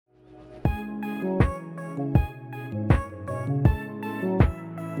Hello,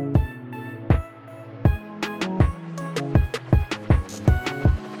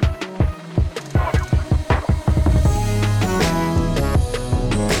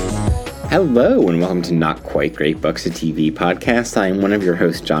 and welcome to Not Quite Great Books, a TV podcast. I am one of your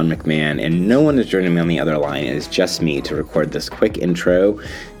hosts, John McMahon, and no one is joining me on the other line. It is just me to record this quick intro.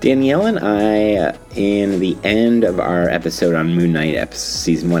 Danielle and I, in the end of our episode on Moon Knight,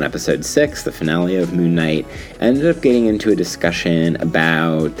 Season 1, Episode 6, the finale of Moon Knight, ended up getting into a discussion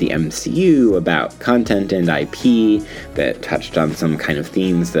about the MCU, about content and IP that touched on some kind of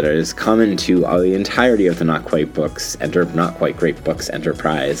themes that is common to the entirety of the Not Quite Great Books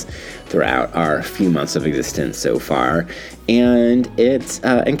enterprise throughout our few months of existence so far. And it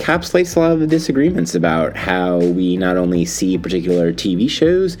encapsulates a lot of the disagreements about how we not only see particular TV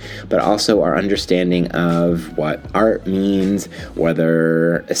shows, but also our understanding of what art means,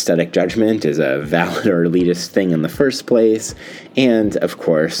 whether aesthetic judgment is a valid or elitist thing in the first place, and, of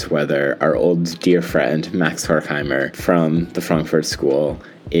course, whether our old dear friend Max Horkheimer from the Frankfurt School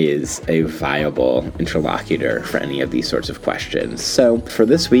is a viable interlocutor for any of these sorts of questions. So for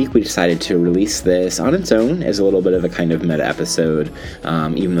this week, we decided to release this on its own as a little bit of a kind of meta episode,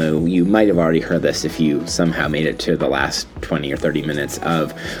 even though you might have already heard this if you somehow made it to the last 20 or 30 minutes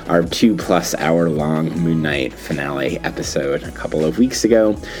of our 2+ hour long Moon Knight finale episode a couple of weeks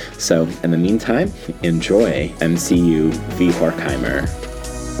ago. So in the meantime, enjoy MCU v. Horkheimer.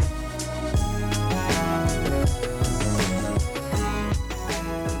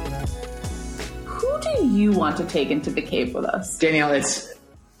 You want to take into the cave with us? Danielle, it's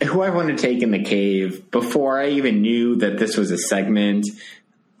who I want to take in the cave before I even knew that this was a segment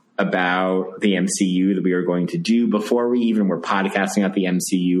about the MCU that we were going to do, before we even were podcasting about the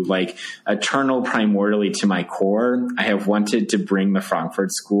MCU, like eternal primordially to my core, I have wanted to bring the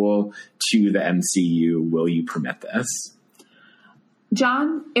Frankfurt School to the MCU. Will you permit this?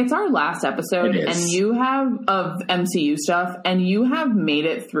 John, it's our last episode, and you have of MCU stuff, and you have made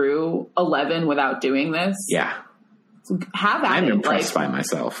it through 11 without doing this. Yeah. I'm impressed by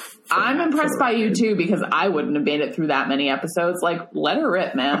myself. I'm impressed by you, too, because I wouldn't have made it through that many episodes. Like, let her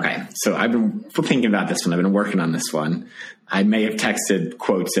rip, man. Okay, so I've been thinking about this one. I've been working on this one. I may have texted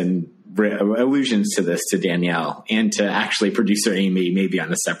quotes and allusions to this to Danielle and to actually producer Amy, maybe on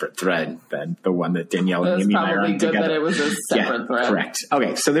a separate thread than the one that Danielle and Amy and I are on together. That it was a separate thread. Correct.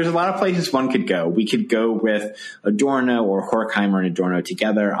 Okay, so there's a lot of places one could go. We could go with Adorno or Horkheimer and Adorno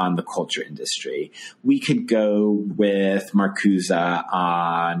together on the culture industry. We could go with Marcuse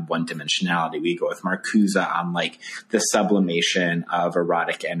on one-dimensionality. We go with Marcuse on like the sublimation of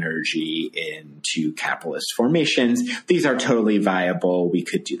erotic energy into capitalist formations. These are totally viable. We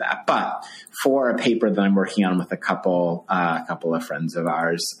could do that. But for a paper that I'm working on with a couple of friends of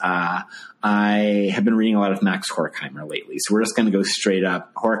ours, I have been reading a lot of Max Horkheimer lately. So we're just going to go straight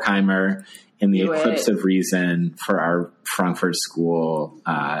up Horkheimer in the Eclipse of Reason for our Frankfurt School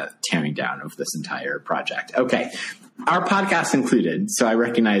tearing down of this entire project. Okay. Our podcast included, so I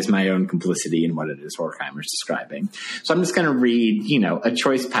recognize my own complicity in what it is Horkheimer's describing. So I'm just going to read, a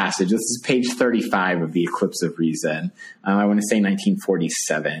choice passage. This is page 35 of the Eclipse of Reason. I want to say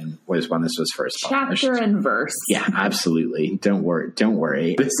 1947 was when this was first published. Chapter and verse. Yeah, absolutely. Don't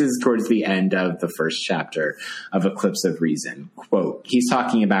worry. This is towards the end of the first chapter of Eclipse of Reason. Quote, he's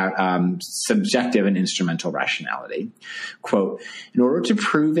talking about subjective and instrumental rationality. Quote, in order to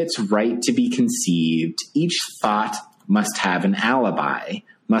prove its right to be conceived, each thought must have an alibi,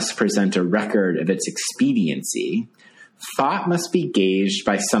 must present a record of its expediency. Thought must be gauged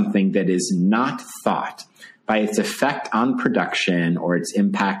by something that is not thought, by its effect on production or its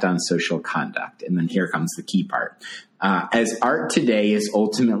impact on social conduct. And then here comes the key part. As art today is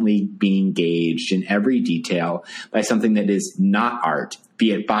ultimately being gauged in every detail by something that is not art,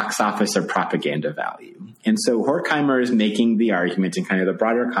 be it box office or propaganda value. And so Horkheimer is making the argument in kind of the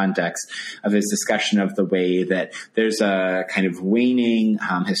broader context of his discussion of the way that there's a kind of waning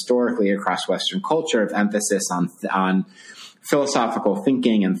historically across Western culture of emphasis on philosophical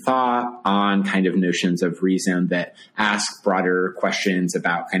thinking and thought, on kind of notions of reason that ask broader questions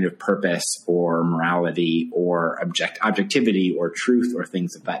about kind of purpose or morality or objectivity or truth or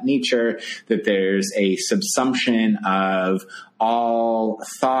things of that nature, that there's a subsumption of all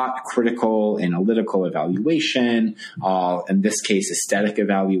thought, critical, analytical evaluation, all, in this case, aesthetic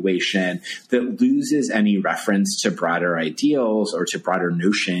evaluation, that loses any reference to broader ideals or to broader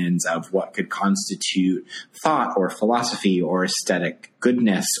notions of what could constitute thought or philosophy or aesthetic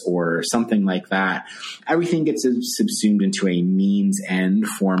goodness or something like that. Everything gets subsumed into a means-end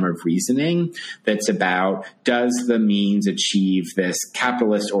form of reasoning that's about, does the means achieve this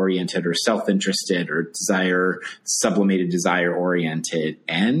capitalist-oriented or self-interested or sublimated desire-oriented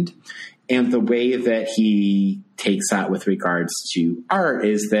end? And the way that he takes that with regards to art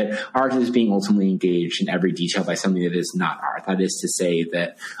is that art is being ultimately engaged in every detail by something that is not art. That is to say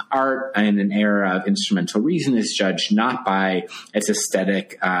that art in an era of instrumental reason is judged not by its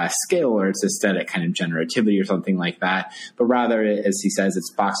aesthetic skill or its aesthetic kind of generativity or something like that, but rather, as he says,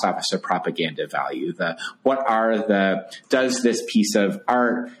 its box office or propaganda value. Does this piece of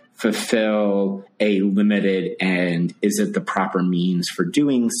art fulfill a limited end? Is it the proper means for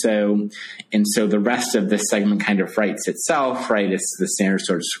doing so? And so the rest of this segment kind of writes itself, right? It's the standard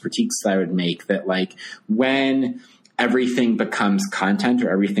sorts of critiques that I would make, that like when everything becomes content or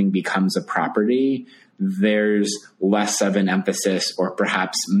everything becomes a property, there's less of an emphasis, or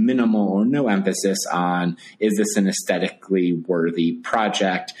perhaps minimal or no emphasis on, is this an aesthetically worthy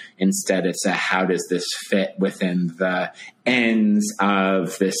project? Instead, it's a, how does this fit within the ends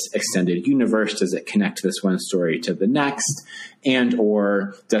of this extended universe? Does it connect this one story to the next? And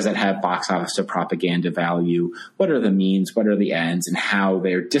or does it have box office or propaganda value? What are the means? What are the ends? And how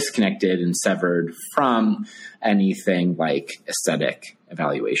they're disconnected and severed from anything like aesthetic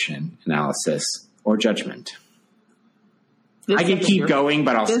evaluation, analysis, or judgment. I can keep going,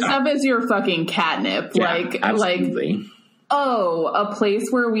 but I'll stop. This stuff is your fucking catnip. Yeah, absolutely. A place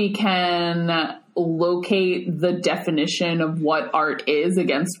where we can locate the definition of what art is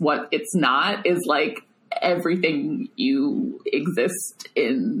against what it's not is like everything you exist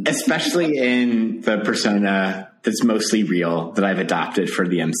in. Especially in the persona that's mostly real that I've adopted for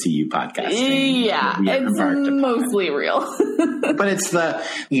the MCU podcasting. Yeah, it's mostly real. But it's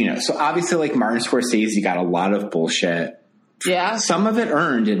so obviously like Martin Scorsese got a lot of bullshit. Yeah. Some of it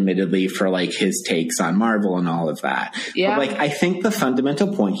earned, admittedly, for like his takes on Marvel and all of that. Yeah. But like, I think the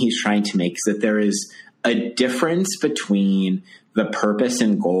fundamental point he's trying to make is that there is a difference between the purpose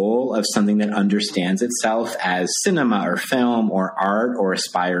and goal of something that understands itself as cinema or film or art or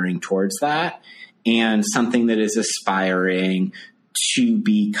aspiring towards that, and something that is aspiring to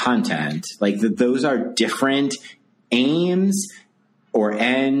be content. Like those are different aims or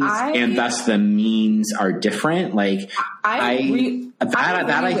ends, and thus the means are different. Like I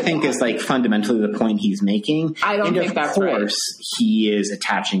think is like fundamentally the point he's making. I don't think that's right. Of course, he is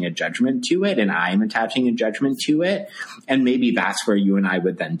attaching a judgment to it, and I'm attaching a judgment to it, and maybe that's where you and I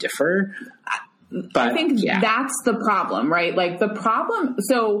would then differ. But I think that's the problem, right? Like the problem.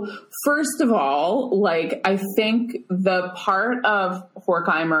 So first of all, like I think the part of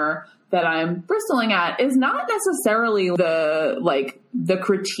Horkheimer that I'm bristling at is not necessarily the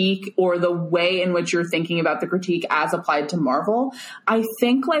critique or the way in which you're thinking about the critique as applied to Marvel. I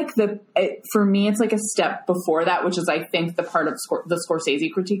think for me, it's like a step before that, which is I think the part of the Scorsese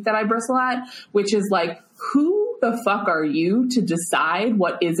critique that I bristle at, which is like, who the fuck are you to decide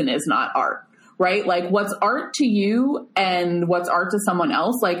what is and is not art? Right? Like what's art to you and what's art to someone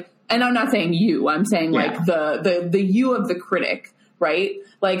else. Like, and I'm not saying you, I'm saying like the you of the critic, right?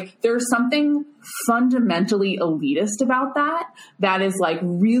 Like there's something fundamentally elitist about that is like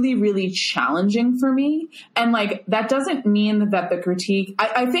really, really challenging for me. And like, that doesn't mean that the critique,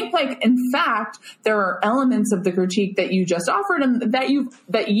 I think like, in fact, there are elements of the critique that you just offered and that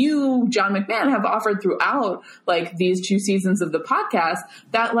you, John McMahon, have offered throughout like these 2 seasons of the podcast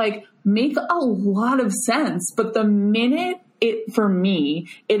that like make a lot of sense. But the minute for me,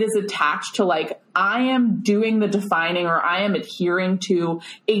 it is attached to like, I am doing the defining or I am adhering to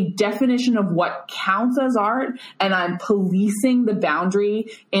a definition of what counts as art and I'm policing the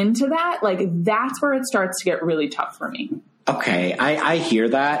boundary into that. Like that's where it starts to get really tough for me. Okay. I hear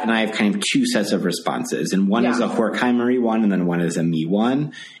that. And I have kind of 2 sets of responses, and one is a Horkheimer one and then one is a me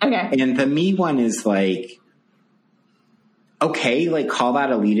one. Okay. And the me one is like, okay, like call that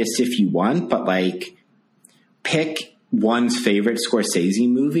elitist if you want, but like pick one's favorite Scorsese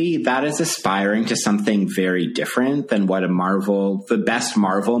movie. That is aspiring to something very different than what the best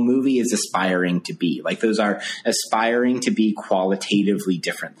Marvel movie is aspiring to be. Like those are aspiring to be qualitatively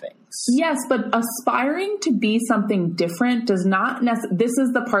different things. Yes, but aspiring to be something different does not this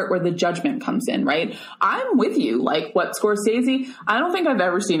is the part where the judgment comes in, right? I'm with you. Like what Scorsese, I don't think I've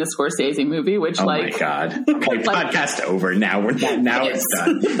ever seen a Scorsese movie, which my God. Okay, podcast over. Now it's done.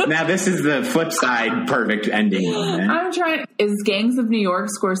 Now this is the flip side, perfect ending moment. Is Gangs of New York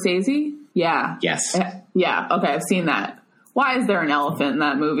Scorsese? Yeah. Yes. Yeah. Okay. I've seen that. Why is there an elephant in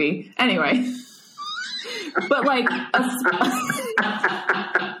that movie? Anyway. But like,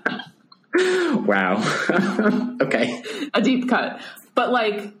 Wow. Okay. A deep cut. But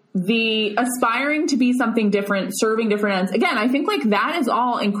like the aspiring to be something different, serving different ends. Again, I think like that is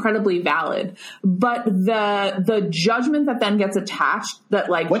all incredibly valid. But the judgment that then gets attached that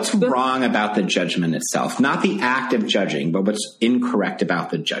like what's wrong about the judgment itself? Not the act of judging, but what's incorrect about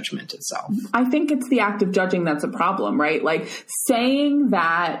the judgment itself? I think it's the act of judging that's a problem, right? Like saying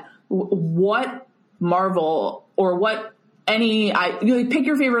that what Marvel or what any, you pick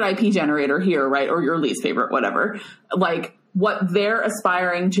your favorite IP generator here, right? Or your least favorite, whatever. Like, what they're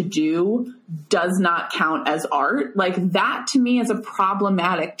aspiring to do does not count as art. Like that to me is a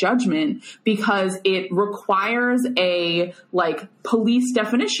problematic judgment because it requires a like police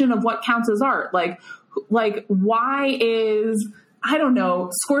definition of what counts as art. Like why is, I don't know,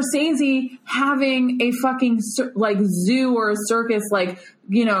 Scorsese having a fucking like zoo or a circus, like,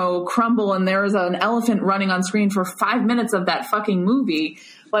 you know, crumble and there's an elephant running on screen for 5 minutes of that fucking movie.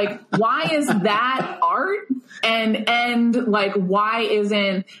 Like, why is that art? And like, why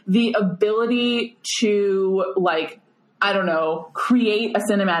isn't the ability to like, I don't know, create a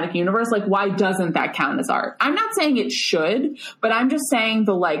cinematic universe? Like, why doesn't that count as art? I'm not saying it should, but I'm just saying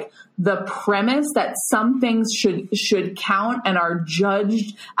the premise that some things should count and are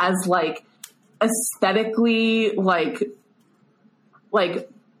judged as like aesthetically like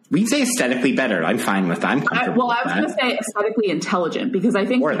we can say aesthetically better. I'm fine with that. I'm comfortable I was going to say aesthetically intelligent because I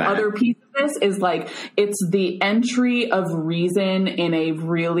think the other piece of this is like it's the entry of reason in a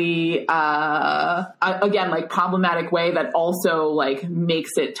really again like problematic way that also like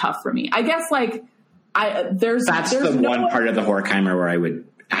makes it tough for me. I guess like there's the one part of the Horkheimer where I would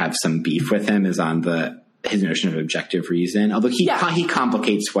have some beef with him is on his notion of objective reason, although he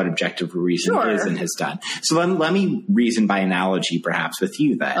complicates what objective reason is and has done. So let me reason by analogy perhaps with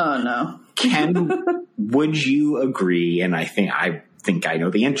you then. Oh no. Would you agree, and I think I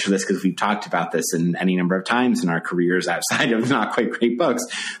know the answer to this because we've talked about this in any number of times in our careers outside of Not Quite Great Books.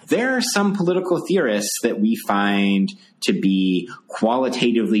 There are some political theorists that we find to be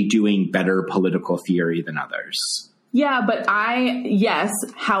qualitatively doing better political theory than others. Yeah, but yes.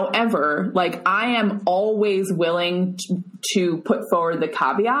 However, like I am always willing to put forward the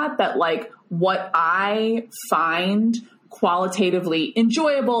caveat that like what I find qualitatively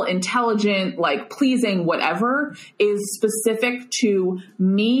enjoyable, intelligent, like pleasing, whatever is specific to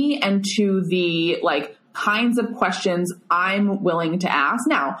me and to the like kinds of questions I'm willing to ask.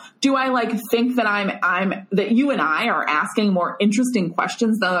 Now, do I like think that I'm that you and I are asking more interesting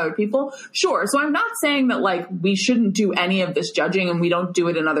questions than other people? Sure. So I'm not saying that like we shouldn't do any of this judging and we don't do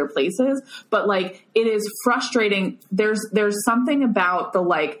it in other places, but like it is frustrating. There's something about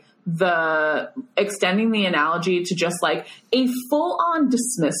the extending the analogy to just like a full-on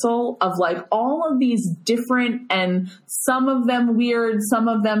dismissal of like all of these different and some of them weird, some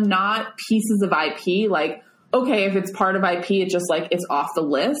of them not pieces of IP. Like, okay, if it's part of IP, it's just like it's off the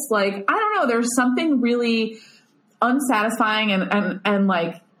list. Like, I don't know, there's something really unsatisfying and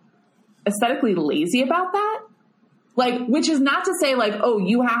like aesthetically lazy about that. Like, which is not to say like, oh,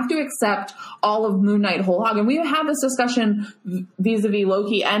 you have to accept all of Moon Knight whole hog. And we had this discussion vis-a-vis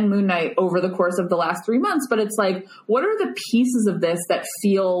Loki and Moon Knight over the course of the last 3 months. But it's like, what are the pieces of this that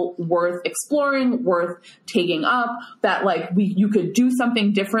feel worth exploring, worth taking up, that like you could do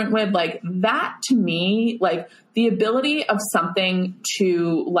something different with? Like that to me, like the ability of something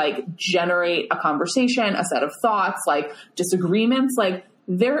to like generate a conversation, a set of thoughts, like disagreements, like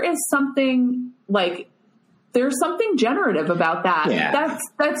there is something like, there's something generative about that. Yeah.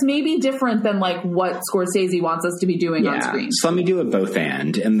 That's maybe different than like what Scorsese wants us to be doing on screen. So let me do a both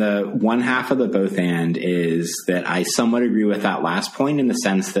and. And the one half of the both and is that I somewhat agree with that last point in the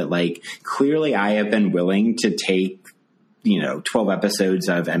sense that like clearly I have been willing to take 12 episodes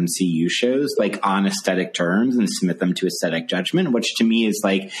of MCU shows like on aesthetic terms and submit them to aesthetic judgment, which to me is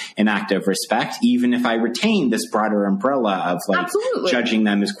like an act of respect, even if I retain this broader umbrella of like judging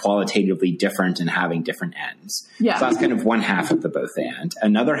them as qualitatively different and having different ends. Yeah. So that's kind of one half of the both and.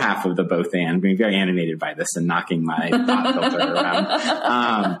 Another half of the both and, I'm being very animated by this and knocking my pop filter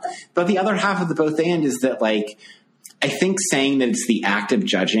around. But the other half of the both and is that like, I think saying that it's the act of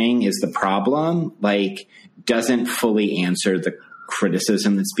judging is the problem, like, doesn't fully answer the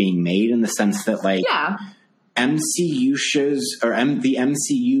criticism that's being made in the sense that like MCU shows or the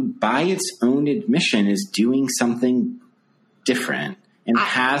MCU by its own admission is doing something different and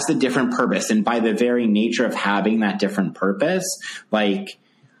has a different purpose. And by the very nature of having that different purpose, like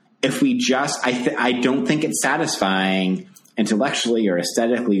if we just, I don't think it's satisfying intellectually or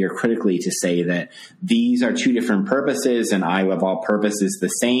aesthetically or critically to say that these are two different purposes and I love all purposes the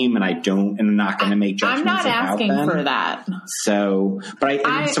same and I'm not going to make judgments about them. I'm not asking for that. So, but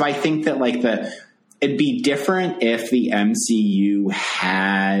I think that like it'd be different if the MCU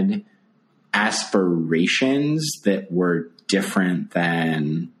had aspirations that were different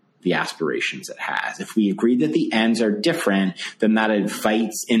than the aspirations it has. If we agree that the ends are different, then that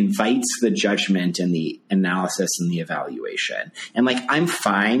invites the judgment and the analysis and the evaluation. And like, I'm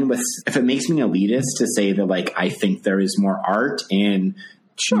fine with, if it makes me elitist to say that like, I think there is more art in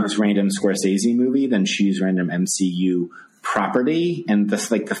choose random Scorsese movie than choose random MCU property. And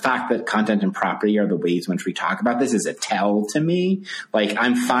this, like the fact that content and property are the ways in which we talk about this is a tell to me. Like,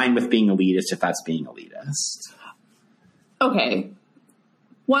 I'm fine with being elitist if that's being elitist. Okay.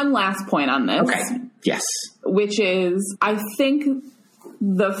 One last point on this. Okay. Yes. Which is, I think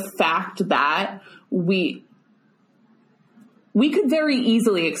the fact that we could very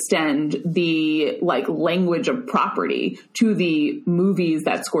easily extend the like language of property to the movies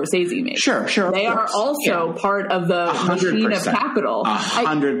that Scorsese makes. Sure. They are also part of the 100%. machine of capital.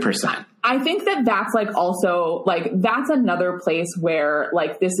 100%. I think that that's like also like that's another place where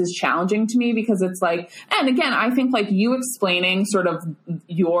like this is challenging to me because it's like, and again, I think like you explaining sort of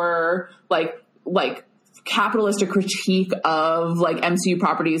your like capitalistic critique of like MCU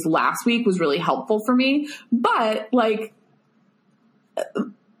properties last week was really helpful for me. But like,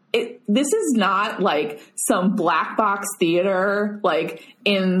 this is not like some black box theater, like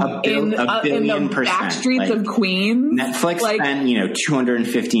in the back streets of Queens. Netflix spent,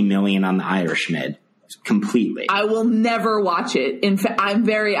 $250 million on The Irishman completely. I will never watch it. In fact, I'm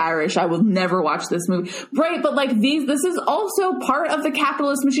very Irish. I will never watch this movie. Right. But like this is also part of the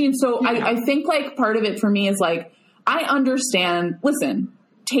capitalist machine. So yeah. I think like part of it for me is like, I understand, listen,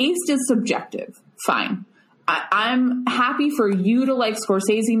 taste is subjective. Fine. I'm happy for you to like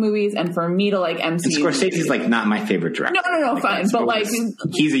Scorsese movies and for me to like MCU. And Scorsese's like not my favorite director. No, fine. But like,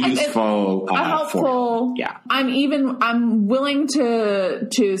 he's a useful, helpful. Yeah. I'm willing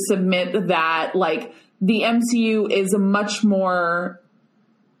to submit that like the MCU is a much more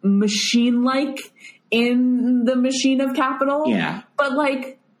machine-like in the machine of capital. Yeah. But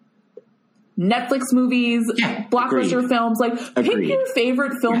like, Netflix movies, blockbuster films, like pick your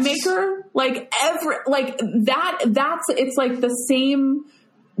favorite filmmaker. Yes. It's like the same,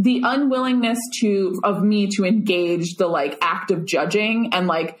 the unwillingness of me to engage the like act of judging and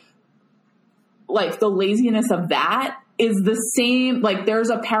like the laziness of that is the same. Like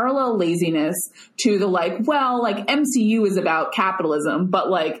there's a parallel laziness to the like, well, like MCU is about capitalism, but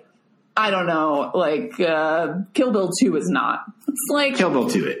like, I don't know, like, Kill Bill 2 is not. It's like... Kill Bill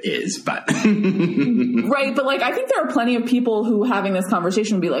 2 it is, but... Right, but like, I think there are plenty of people who having this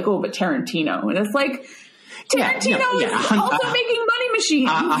conversation would be like, oh, but Tarantino. And it's like, Tarantino is also making Money Machine.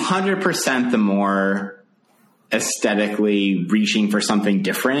 100% the more aesthetically reaching for something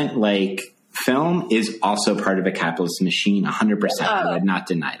different, like, film is also part of a capitalist machine, 100%. I would not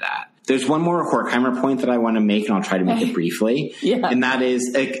deny that. There's one more Horkheimer point that I want to make, and I'll try to make it briefly. Yeah. And that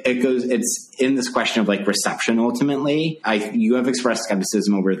is, it's in this question of like reception ultimately. You have expressed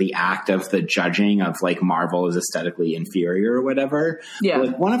skepticism over the act of the judging of like Marvel is aesthetically inferior or whatever. Yeah. But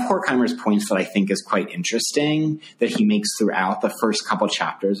like one of Horkheimer's points that I think is quite interesting that he makes throughout the first couple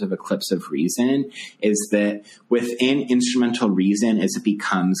chapters of Eclipse of Reason is that within instrumental reason, as it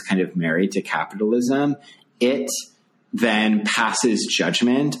becomes kind of married to capitalism, it then passes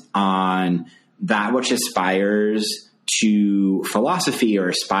judgment on that which aspires to philosophy or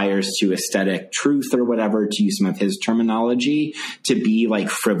aspires to aesthetic truth or whatever, to use some of his terminology, to be like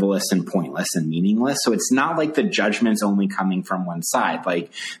frivolous and pointless and meaningless. So it's not like the judgment's only coming from one side.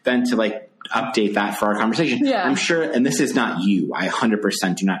 Like then to like update that for our conversation. Yeah. I'm sure, and this is not you, I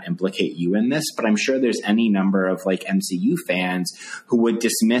 100% do not implicate you in this, but I'm sure there's any number of like MCU fans who would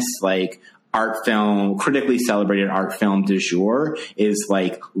dismiss like art film, critically celebrated art film du jour is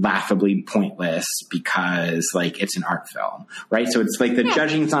like laughably pointless because like it's an art film, right? So it's like the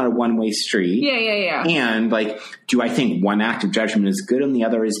judging's not a one-way street. Yeah. And like, do I think one act of judgment is good and the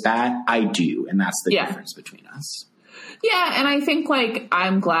other is bad? I do. And that's the difference between us. Yeah. And I think like,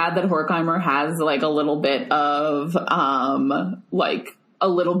 I'm glad that Horkheimer has like a little bit of, like a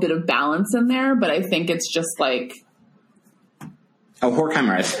little bit of balance in there, but I think it's just like,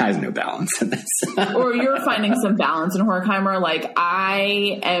 Horkheimer has no balance in this. Or you're finding some balance in Horkheimer. Like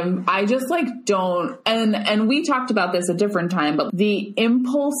I just like don't, and we talked about this a different time, but the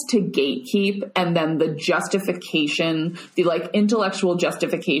impulse to gatekeep and then the justification, the like intellectual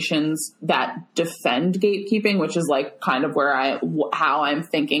justifications that defend gatekeeping, which is like kind of where how I'm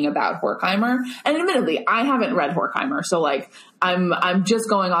thinking about Horkheimer. And admittedly, I haven't read Horkheimer. So like I'm just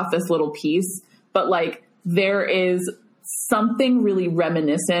going off this little piece, but like there is something really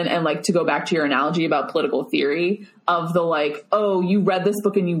reminiscent, and like to go back to your analogy about political theory of the like, oh, you read this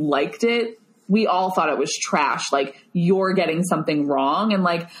book and you liked it. We all thought it was trash. Like you're getting something wrong. And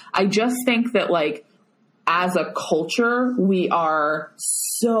like, I just think that like as a culture, we are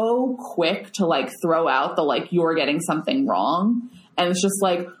so quick to like throw out the like, you're getting something wrong. And it's just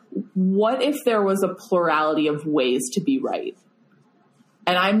like, what if there was a plurality of ways to be right?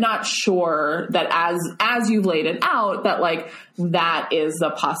 And I'm not sure that as you've laid it out, that like that is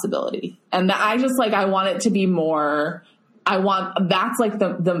a possibility. And that I just like, I want it to be more, that's like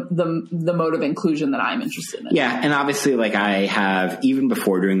the mode of inclusion that I'm interested in. Yeah. And obviously like I have, even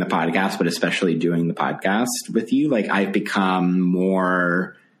before doing the podcast, but especially doing the podcast with you, like I've become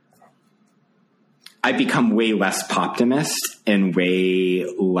way less poptimist and way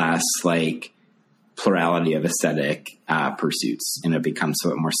less like plurality of aesthetic pursuits, and have become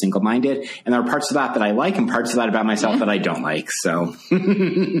so more single-minded. And there are parts of that I like and parts of that about myself that I don't like. So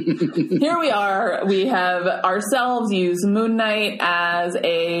here we are. We have ourselves use Moon Knight as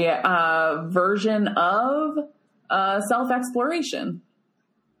a version of self-exploration.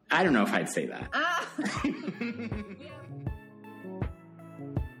 I don't know if I'd say that.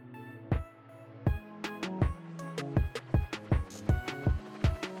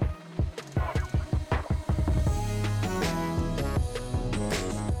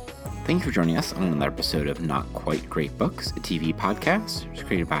 Thank you for joining us on another episode of Not Quite Great Books, a TV podcast. It was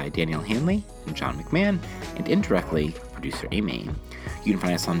created by Danielle Hanley and John McMahon, and indirectly, producer Amy. You can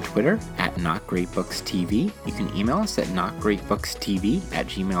find us on Twitter at NotGreatBooksTV. You can email us at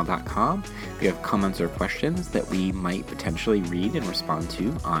notgreatbookstv@gmail.com if you have comments or questions that we might potentially read and respond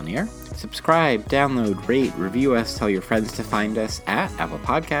to on air. Subscribe, download, rate, review us, tell your friends to find us at Apple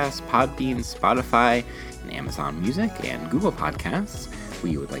Podcasts, Podbean, Spotify, and Amazon Music, and Google Podcasts.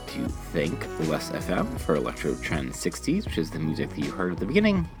 We would like to thank Less FM for Electro Trend 60s, which is the music that you heard at the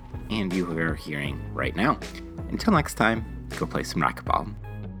beginning and you are hearing right now. Until next time, go play some racquetball.